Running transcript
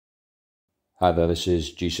Hi there, this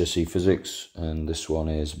is GCSE Physics and this one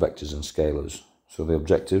is Vectors and Scalars. So the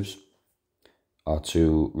objectives are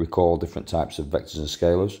to recall different types of vectors and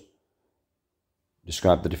scalars,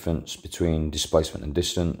 describe the difference between displacement and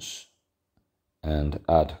distance, and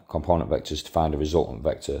add component vectors to find a resultant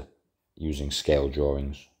vector using scale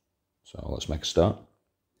drawings. So let's make a start.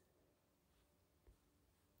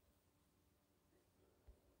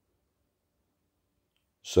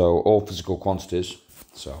 So all physical quantities,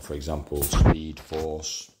 so for example speed,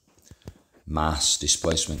 force, mass,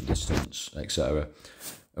 displacement, distance, etc.,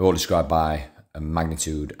 are all described by a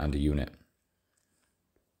magnitude and a unit.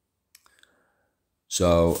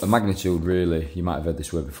 So a magnitude, really, you might have heard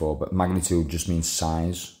this word before, but magnitude just means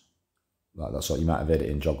size. Like that's what you might have heard it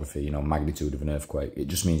in geography, you know, magnitude of an earthquake. It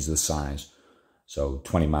just means the size. So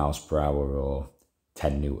 20 miles per hour or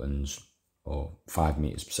 10 newtons or 5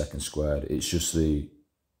 meters per second squared.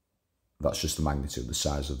 That's just the magnitude, the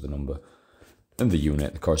size of the number. And the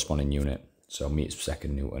unit, the corresponding unit. So meters per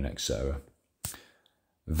second, newton, etc.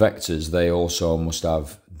 Vectors, they also must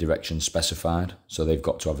have direction specified. So they've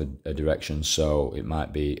got to have a direction. So it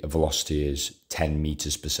might be a velocity is 10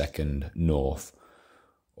 meters per second north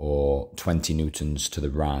or 20 newtons to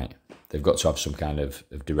the right. They've got to have some kind of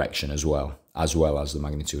direction as well as the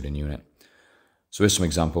magnitude and unit. So here's some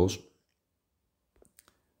examples,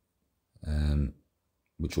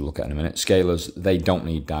 which we'll look at in a minute. Scalars, they don't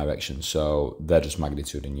need direction, so they're just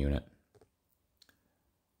magnitude and unit.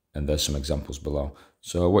 And there's some examples below.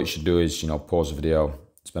 So what you should do is, pause the video,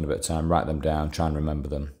 spend a bit of time, write them down, try and remember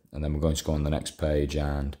them. And then we're going to go on the next page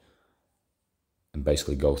and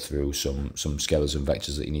basically go through some scalars and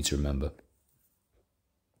vectors that you need to remember.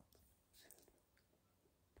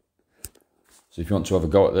 So if you want to have a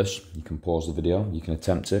go at this, you can pause the video, you can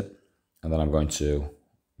attempt it, and then I'm going to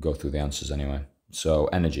go through the answers anyway. So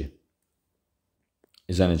energy.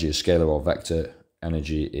 Is energy a scalar or vector?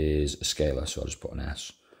 Energy is a scalar, so I'll just put an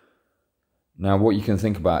S. Now what you can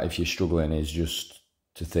think about if you're struggling is just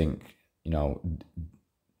to think, so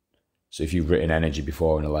if you've written energy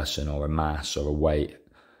before in a lesson, or a mass, or a weight,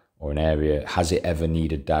 or an area, has it ever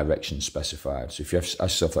needed direction specified? So if you ask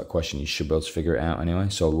yourself that question, you should be able to figure it out anyway.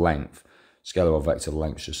 So length, scalar or vector,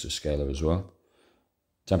 length's just a scalar as well.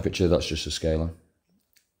 Temperature, that's just a scalar.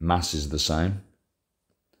 Mass is the same.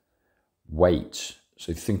 Weight,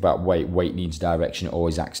 so if you think about weight needs direction, it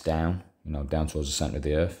always acts down, down towards the centre of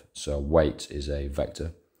the earth. So weight is a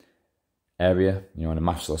vector. Area, in a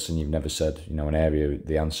maths lesson you've never said, an area,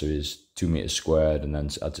 the answer is 2 meters squared, and then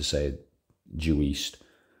had to say due east.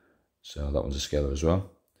 So that one's a scalar as well.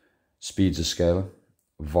 Speed's a scalar.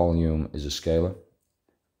 Volume is a scalar.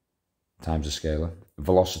 Time's a scalar.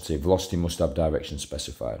 Velocity must have direction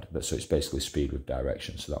specified. So it's basically speed with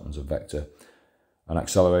direction. So that one's a vector. And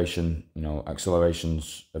acceleration,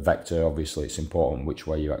 acceleration's a vector. Obviously, it's important which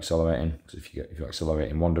way you're accelerating. Because if you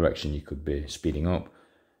accelerate in one direction, you could be speeding up.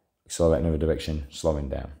 Accelerate in another direction, slowing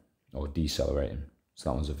down or decelerating. So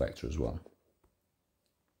that one's a vector as well.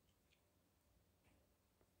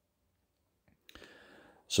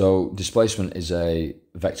 So displacement is a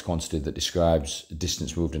vector quantity that describes a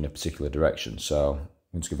distance moved in a particular direction. So I'm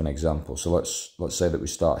going to give an example. So let's say that we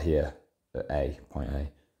start here at A, point A.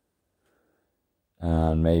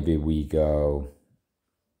 And maybe we go,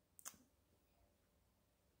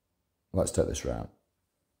 let's take this route.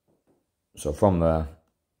 So from there,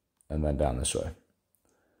 and then down this way.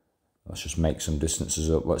 Let's just make some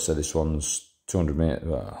distances up. Let's say this one's 200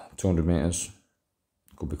 meters.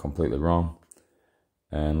 Could be completely wrong.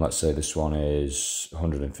 And let's say this one is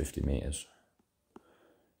 150 meters.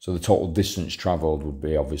 So the total distance travelled would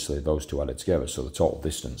be obviously those two added together. So the total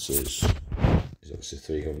distance is obviously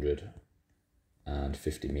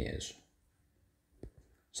 350 meters.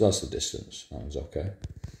 So that's the distance. That one's okay.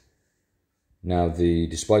 Now the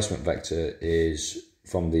displacement vector is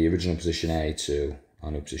from the original position A to our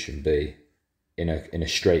new position B in a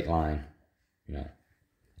straight line,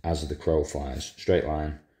 as the crow flies, straight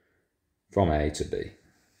line from A to B.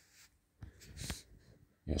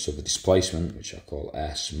 So the displacement, which I call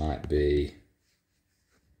S, might be,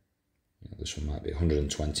 this one might be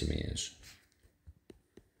 120 meters.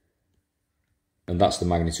 And that's the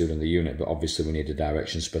magnitude and the unit, but obviously we need a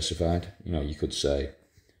direction specified. You could say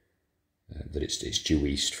that it's due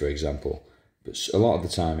east, for example. But a lot of the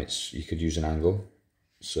time you could use an angle.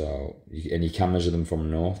 So, and you can measure them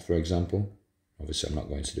from north, for example. Obviously I'm not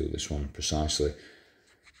going to do this one precisely.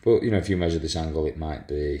 But, if you measure this angle, it might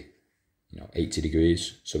be, 80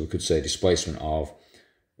 degrees. So we could say displacement of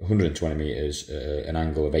 120 meters, an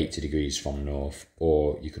angle of 80 degrees from north.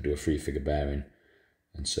 Or you could do a 3-figure bearing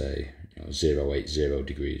and say, 080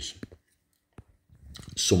 degrees.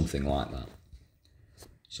 Something like that.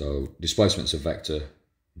 So displacement's a vector,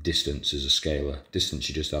 distance is a scalar. Distance,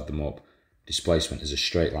 you just add them up. Displacement is a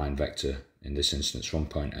straight line vector, in this instance from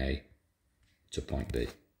point A to point B.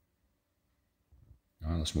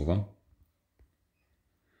 Alright, let's move on.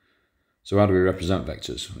 So how do we represent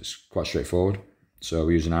vectors? It's quite straightforward. So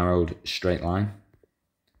we use an arrowed straight line.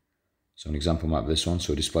 So an example might be this one,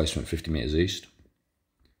 so displacement 50 meters east.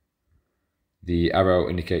 The arrow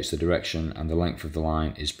indicates the direction and the length of the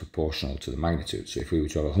line is proportional to the magnitude. So if we were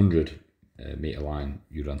to have a 100 meter line,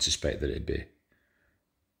 you'd anticipate that it'd be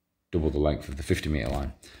double the length of the 50 meter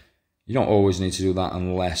line. You don't always need to do that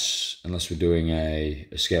unless we're doing a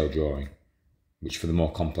scale drawing, which for the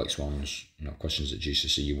more complex ones, questions at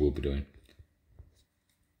GCSE you will be doing.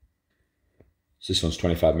 So this one's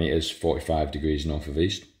 25 meters, 45 degrees north of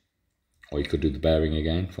east. Or you could do the bearing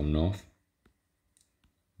again from north.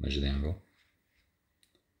 Measure the angle.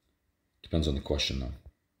 Depends on the question though.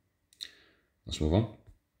 Let's move on.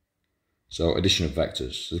 So addition of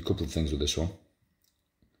vectors. There's a couple of things with this one.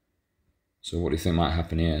 So what do you think might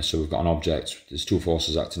happen here? So we've got an object, there's two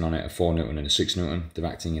forces acting on it, a 4 Newton and a 6 Newton. They're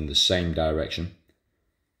acting in the same direction.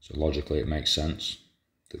 So logically it makes sense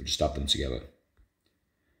that we just add them together.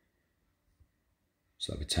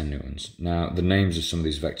 So that'd be 10 Newtons. Now the names of some of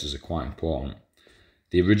these vectors are quite important.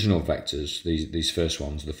 The original vectors, these first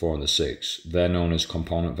ones, the 4 and the 6, they're known as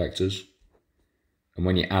component vectors. And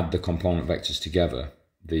when you add the component vectors together,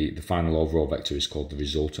 the final overall vector is called the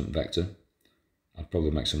resultant vector. I'd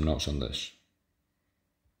probably make some notes on this.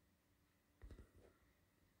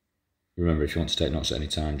 Remember, if you want to take notes at any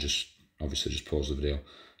time, obviously just pause the video.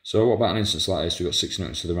 So what about an instance like this? We've got 6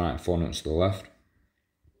 Newtons to the right and 4 Newtons to the left.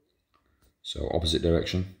 So opposite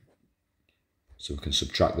direction. So we can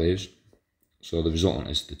subtract these. So the resultant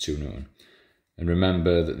is the 2 Newton. And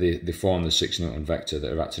remember that the 4 and the 6 Newton vector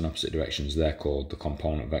that are acting in opposite directions, they're called the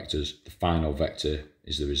component vectors. The final vector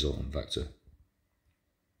is the resultant vector.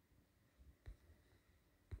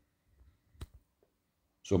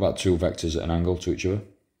 So about two vectors at an angle to each other.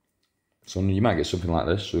 So you might get something like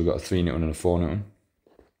this. So we've got a 3 Newton and a 4 Newton.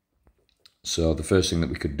 So the first thing that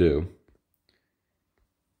we could do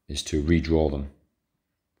is to redraw them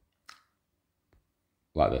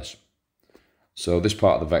like this. So this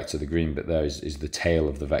part of the vector, the green bit there, is the tail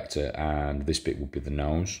of the vector, and this bit would be the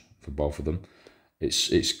nose for both of them.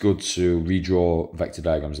 It's good to redraw vector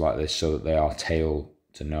diagrams like this so that they are tail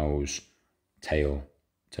to nose, tail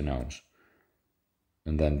to nose.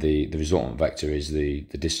 And then the resultant vector is the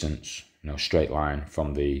distance, straight line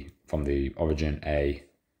from the origin A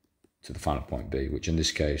to the final point B, which in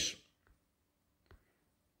this case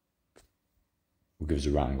will give us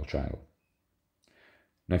a right angle triangle.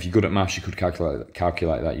 Now, if you're good at maths, you could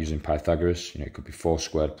calculate that using Pythagoras. It could be 4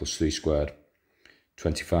 squared plus 3 squared,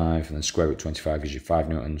 25, and then square root 25 gives you 5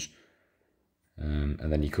 newtons. And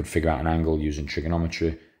then you could figure out an angle using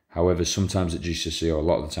trigonometry. However, sometimes at GCSE, or a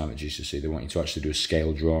lot of the time at GCSE, they want you to actually do a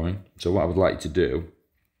scale drawing. So what I would like you to do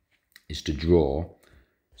is to draw.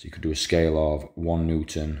 So you could do a scale of 1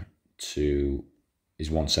 Newton is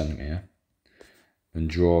 1 centimetre. And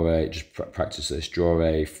just practice this, draw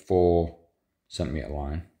a 4 centimetre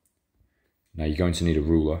line. Now you're going to need a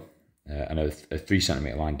ruler and a 3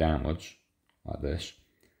 centimetre line downwards, like this.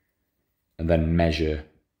 And then measure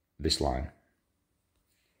this line.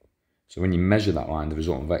 So when you measure that line, the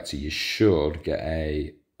resultant vector, you should get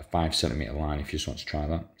a 5 centimetre line if you just want to try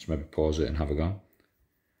that. So maybe pause it and have a go.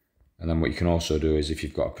 And then what you can also do is, if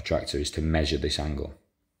you've got a protractor, is to measure this angle.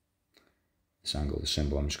 This angle, the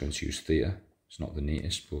symbol, I'm just going to use theta. It's not the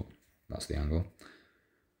neatest, but that's the angle.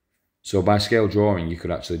 So by scale drawing, you could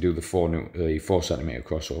actually do the 4 centimetre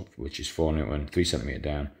cross up, which is 4 Newton, 3 centimetre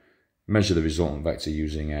down. Measure the resultant vector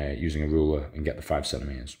using a ruler and get the 5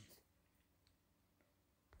 centimetres.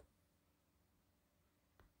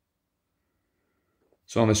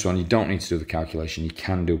 So on this one, you don't need to do the calculation. You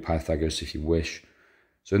can do Pythagoras if you wish.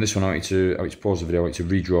 So in this one, I want you to pause the video, I want you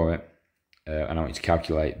to redraw it, and I want you to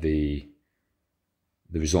calculate the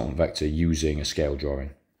resultant vector using a scale drawing.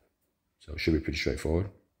 So it should be pretty straightforward.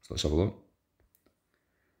 So let's have a look.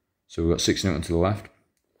 So we've got 6 Newton to the left.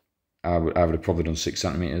 I would have probably done 6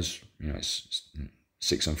 centimetres. It's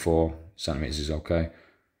 6 and 4 centimetres is okay.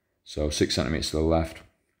 So 6 centimetres to the left,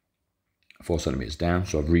 4 centimetres down.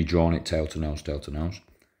 So I've redrawn it tail to nose, tail to nose.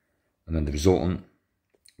 And then the resultant,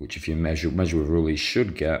 which if you measure with a ruler, you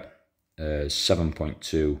should get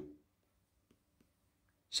 7.2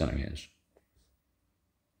 centimetres.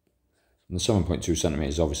 And the 7.2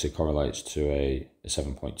 centimetres obviously correlates to a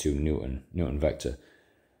 7.2 Newton vector.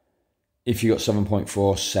 If you got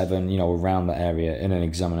 7.47, around that area in an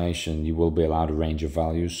examination, you will be allowed a range of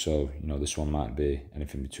values. So, this one might be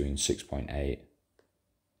anything between 6.8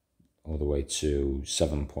 all the way to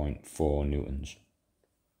 7.4 newtons.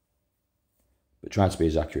 But try to be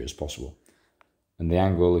as accurate as possible. And the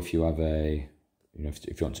angle, if you have a,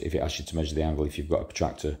 if it asks you to measure the angle, if you've got a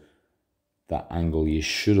protractor, that angle you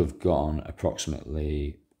should have gone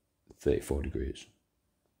approximately 34 degrees.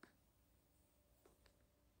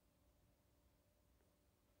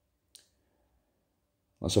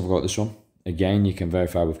 Let's have a go at this one. Again, you can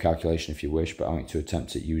verify with calculation if you wish, but I want you to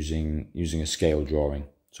attempt it using a scale drawing.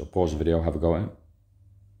 So pause the video, have a go at it.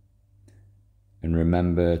 And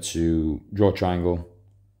remember to draw a triangle,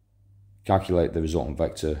 calculate the resultant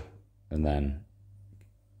vector, and then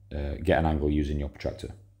get an angle using your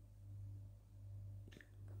protractor.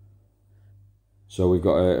 So we've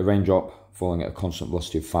got a raindrop falling at a constant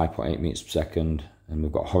velocity of 5.8 meters per second, and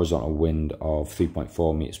we've got a horizontal wind of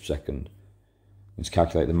 3.4 meters per second. Let's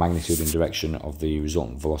calculate the magnitude and direction of the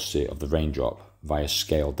resultant velocity of the raindrop via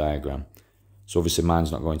scale diagram. So obviously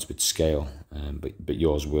mine's not going to be to scale, but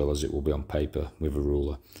yours will, as it will be on paper with a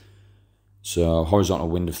ruler. So horizontal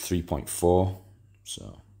wind of 3.4,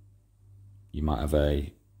 so you might have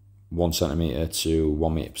a 1 centimetre to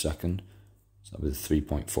 1 metre per second. So that would be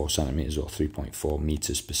 3.4 centimetres or 3.4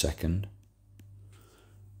 metres per second.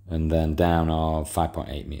 And then down are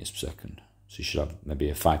 5.8 metres per second. So you should have maybe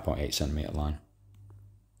a 5.8 centimetre line.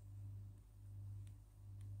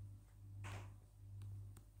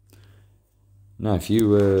 Now if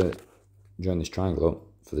you join this triangle up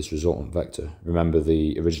for this resultant vector, remember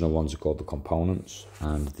the original ones are called the components,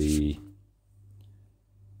 and the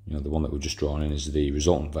one that we've just drawn in is the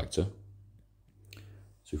resultant vector.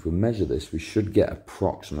 So if we measure this, we should get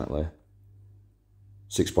approximately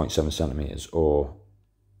 6.7 centimetres or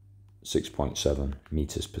 6.7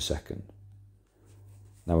 metres per second.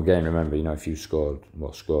 Now again, remember, if you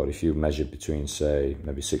if you measured between, say,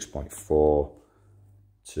 maybe 6.4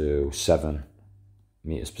 to 7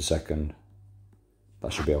 meters per second,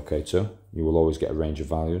 that should be okay too. You will always get a range of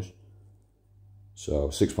values. So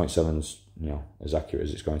 6.7 is, as accurate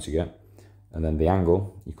as it's going to get. And then the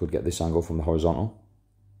angle, you could get this angle from the horizontal.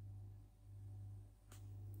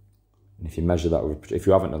 And if you measure that with, if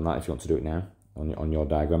you haven't done that, if you want to do it now on your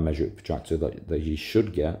diagram, measure it with protractor, that you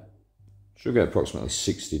should get approximately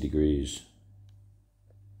 60 degrees.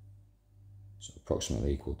 So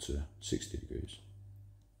approximately equal to 60 degrees.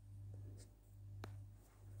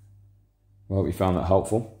 Well, I hope you found that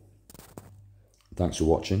helpful. Thanks for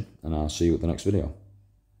watching, and I'll see you at the next video.